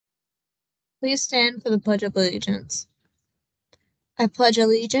Please stand for the Pledge of Allegiance. I pledge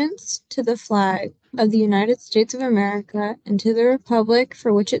allegiance to the flag of the United States of America and to the republic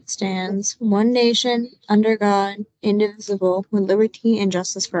for which it stands, one nation, under God, indivisible, with liberty and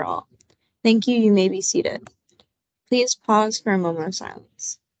justice for all. Thank you. You may be seated. Please pause for a moment of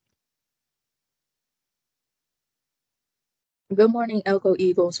silence. Good morning, Elko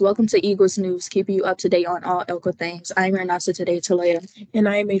Eagles. Welcome to Eagles News, keeping you up to date on all Elko things. I'm your announcer today, Talea. And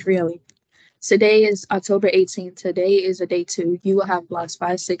I am Adrielle. Today is October 18th. Today is a day 2. You will have blocks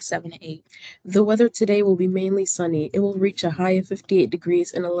 5, 6, 7, and 8. The weather today will be mainly sunny. It will reach a high of 58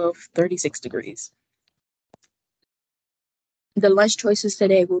 degrees and a low of 36 degrees. The lunch choices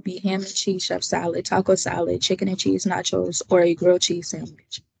today will be ham and cheese chef salad, taco salad, chicken and cheese nachos, or a grilled cheese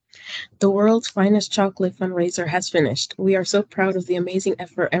sandwich. The world's finest chocolate fundraiser has finished. We are so proud of the amazing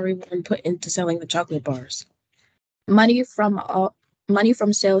effort everyone put into selling the chocolate bars. Money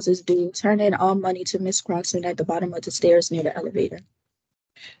from sales is due. Turn in all money to Miss Croxton at the bottom of the stairs near the elevator.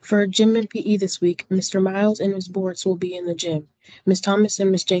 For gym and PE this week, Mr. Miles and Ms. Bortz will be in the gym. Ms. Thomas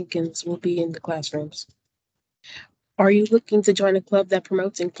and Ms. Jenkins will be in the classrooms. Are you looking to join a club that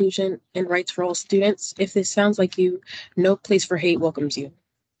promotes inclusion and rights for all students? If this sounds like you, No Place for Hate welcomes you.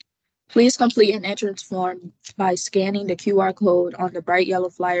 Please complete an entrance form by scanning the QR code on the bright yellow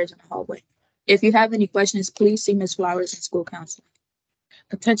flyers in the hallway. If you have any questions, please see Ms. Flowers in school counseling.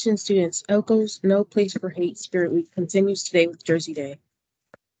 Attention students, Elko's No Place for Hate Spirit Week continues today with Jersey Day.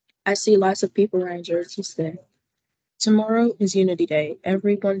 I see lots of people wearing jerseys today. Tomorrow is Unity Day.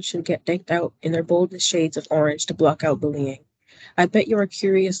 Everyone should get decked out in their boldest shades of orange to block out bullying. I bet you are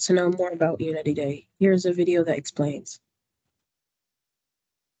curious to know more about Unity Day. Here's a video that explains.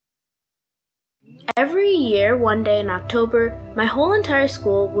 Every year, one day in October, my whole entire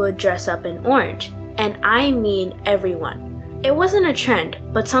school would dress up in orange, and I mean everyone. It wasn't a trend,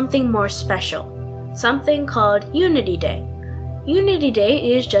 but something more special, something called Unity Day. Unity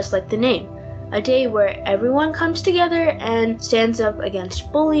Day is just like the name, a day where everyone comes together and stands up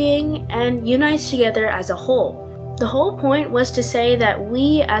against bullying and unites together as a whole. The whole point was to say that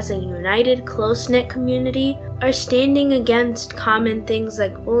we, as a united, close-knit community, are standing against common things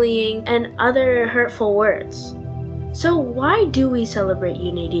like bullying and other hurtful words. So why do we celebrate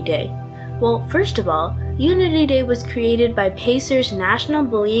Unity Day? Well, first of all, Unity Day was created by Pacer's National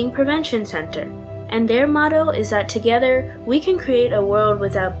Bullying Prevention Center, and their motto is that together we can create a world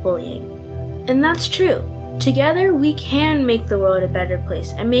without bullying. And that's true. Together we can make the world a better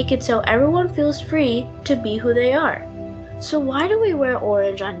place and make it so everyone feels free to be who they are. So why do we wear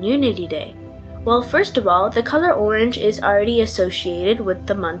orange on Unity Day? Well, first of all, the color orange is already associated with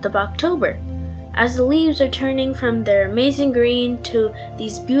the month of October. As the leaves are turning from their amazing green to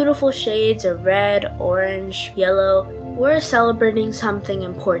these beautiful shades of red, orange, yellow, we're celebrating something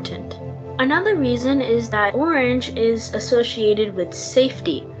important. Another reason is that orange is associated with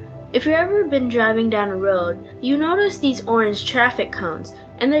safety. If you've ever been driving down a road, you notice these orange traffic cones,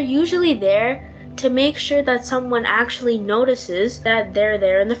 and they're usually there to make sure that someone actually notices that they're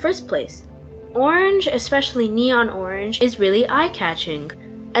there in the first place. Orange, especially neon orange, is really eye-catching,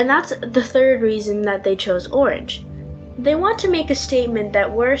 and that's the third reason that they chose orange. They want to make a statement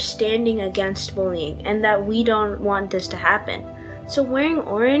that we're standing against bullying and that we don't want this to happen. So wearing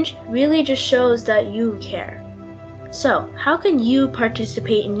orange really just shows that you care. So, how can you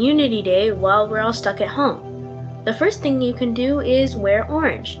participate in Unity Day while we're all stuck at home? The first thing you can do is wear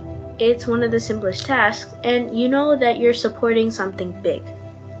orange. It's one of the simplest tasks, and you know that you're supporting something big.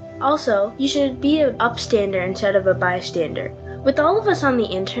 Also, you should be an upstander instead of a bystander. With all of us on the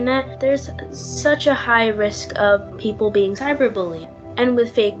internet, there's such a high risk of people being cyberbullied, and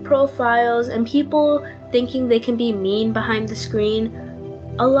with fake profiles and people thinking they can be mean behind the screen,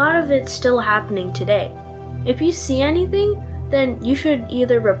 a lot of it's still happening today. If you see anything, then you should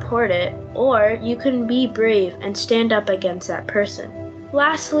either report it or you can be brave and stand up against that person.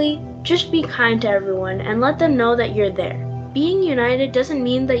 Lastly, just be kind to everyone and let them know that you're there. Being united doesn't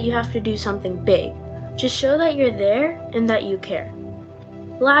mean that you have to do something big. Just show that you're there and that you care.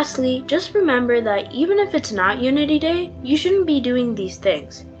 Lastly, just remember that even if it's not Unity Day, you shouldn't be doing these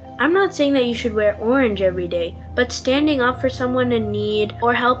things. I'm not saying that you should wear orange every day, but standing up for someone in need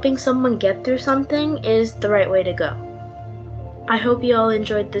or helping someone get through something is the right way to go. I hope you all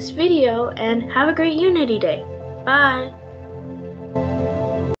enjoyed this video and have a great Unity Day. Bye!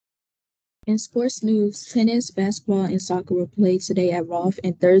 In sports news, tennis, basketball, and soccer will play today at Rolfe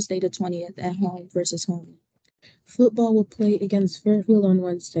and Thursday the 20th at home versus home. Football will play against Fairfield on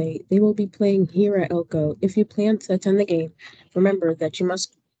Wednesday. They will be playing here at Elko. If you plan to attend the game, remember that you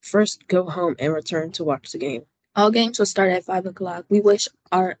must first go home and return to watch the game. All games will start at 5 o'clock. We wish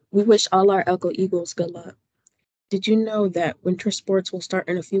all our Elko Eagles good luck. Did you know that winter sports will start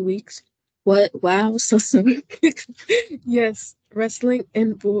in a few weeks? What? Wow, so soon. Yes, wrestling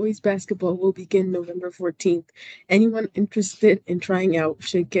and boys basketball will begin November 14th. Anyone interested in trying out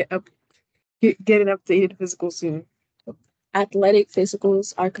should get an updated physical soon. Athletic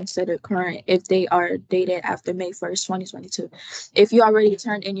physicals are considered current if they are dated after May 1st, 2022. If you already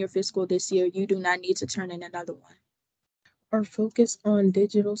turned in your physical this year, you do not need to turn in another one. Our focus on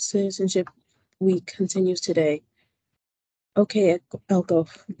digital citizenship week continues today. Okay, Elko,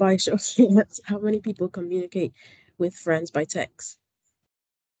 by show of hands, how many people communicate with friends by text?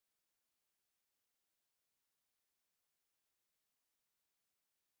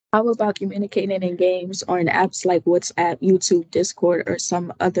 How about communicating in games or in apps like WhatsApp, YouTube, Discord, or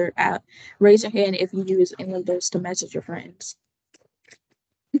some other app? Raise your hand if you use any of those to message your friends.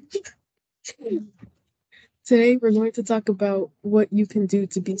 Today, we're going to talk about what you can do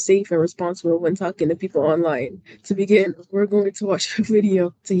to be safe and responsible when talking to people online. To begin, we're going to watch a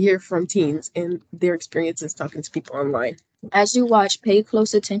video to hear from teens and their experiences talking to people online. As you watch, pay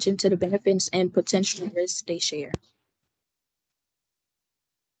close attention to the benefits and potential risks they share.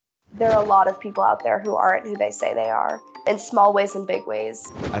 There are a lot of people out there who aren't who they say they are, in small ways and big ways.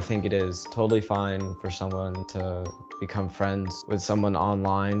 I think it is totally fine for someone to become friends with someone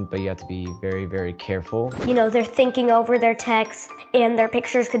online, but you have to be very, very careful. You know, they're thinking over their texts and their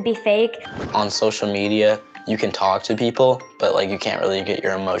pictures could be fake. On social media, you can talk to people, but like you can't really get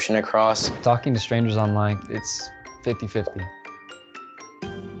your emotion across. Talking to strangers online, it's 50-50.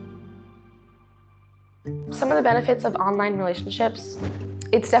 Some of the benefits of online relationships,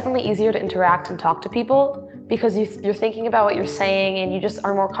 it's definitely easier to interact and talk to people because you're thinking about what you're saying and you just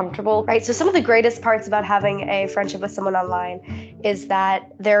are more comfortable. Right, so some of the greatest parts about having a friendship with someone online is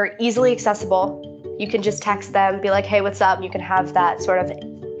that they're easily accessible. You can just text them, be like, hey, what's up? And you can have that sort of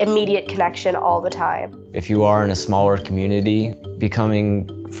immediate connection all the time. If you are in a smaller community,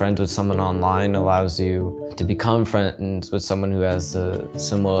 becoming friends with someone online allows you to become friends with someone who has a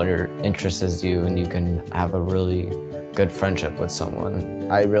similar interests as you, and you can have a really good friendship with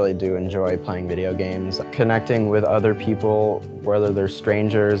someone. I really do enjoy playing video games. Connecting with other people, whether they're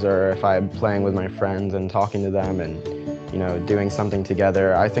strangers or if I'm playing with my friends and talking to them and, you know, doing something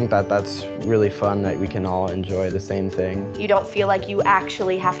together. I think that that's really fun, that we can all enjoy the same thing. You don't feel like you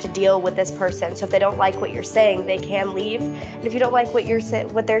actually have to deal with this person. So if they don't like what you're saying, they can leave. And if you don't like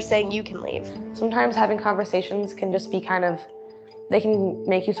what they're saying, you can leave. Sometimes having conversations can just be they can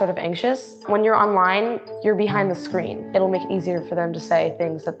make you sort of anxious. When you're online, you're behind the screen. It'll make it easier for them to say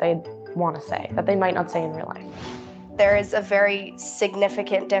things that they want to say, that they might not say in real life. There is a very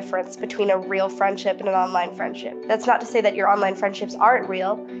significant difference between a real friendship and an online friendship. That's not to say that your online friendships aren't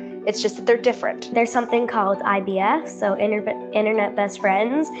real. It's just that they're different. There's something called IBF, so Internet Best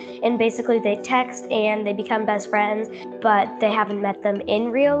Friends, and basically they text and they become best friends, but they haven't met them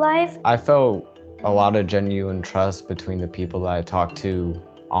in real life. I felt a lot of genuine trust between the people that I talked to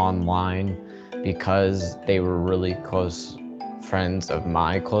online because they were really close friends of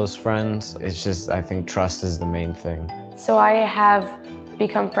my close friends. It's just, I think trust is the main thing. So I have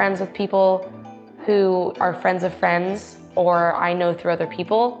become friends with people who are friends of friends, or I know through other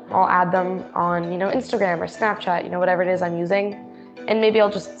people. I'll add them on, Instagram or Snapchat, whatever it is I'm using. And maybe I'll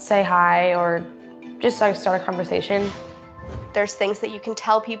just say hi or just start a conversation. There's things that you can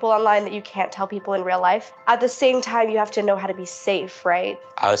tell people online that you can't tell people in real life. At the same time, you have to know how to be safe, right?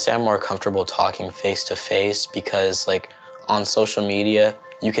 I would say I'm more comfortable talking face to face because like on social media,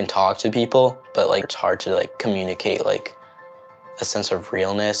 you can talk to people, but like it's hard to like communicate like a sense of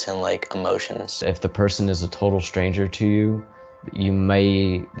realness and like emotions. If the person is a total stranger to you, they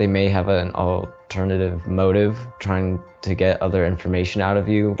may have an alternative motive trying to get other information out of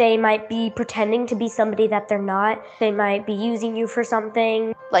you. They might be pretending to be somebody that they're not. They might be using you for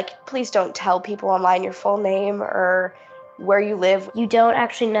something. Like, please don't tell people online your full name or where you live. You don't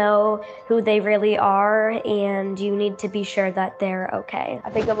actually know who they really are, and you need to be sure that they're okay. I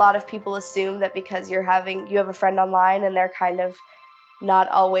think a lot of people assume that because you have a friend online and they're kind of not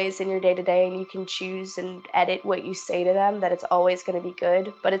always in your day-to-day and you can choose and edit what you say to them, that it's always going to be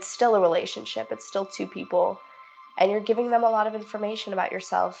good. But it's still a relationship. It's still two people. And you're giving them a lot of information about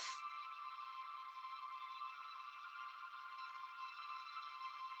yourself.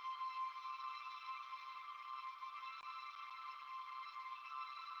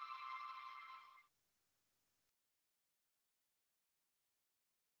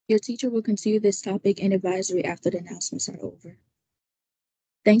 Your teacher will consider this topic in advisory after the announcements are over.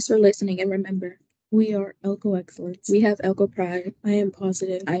 Thanks for listening, and remember, We are Elko Excellence. we have Elko Pride. I am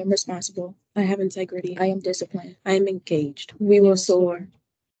positive. I am responsible. I have integrity. I am disciplined. I am engaged. We will soar.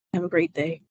 Have a great day.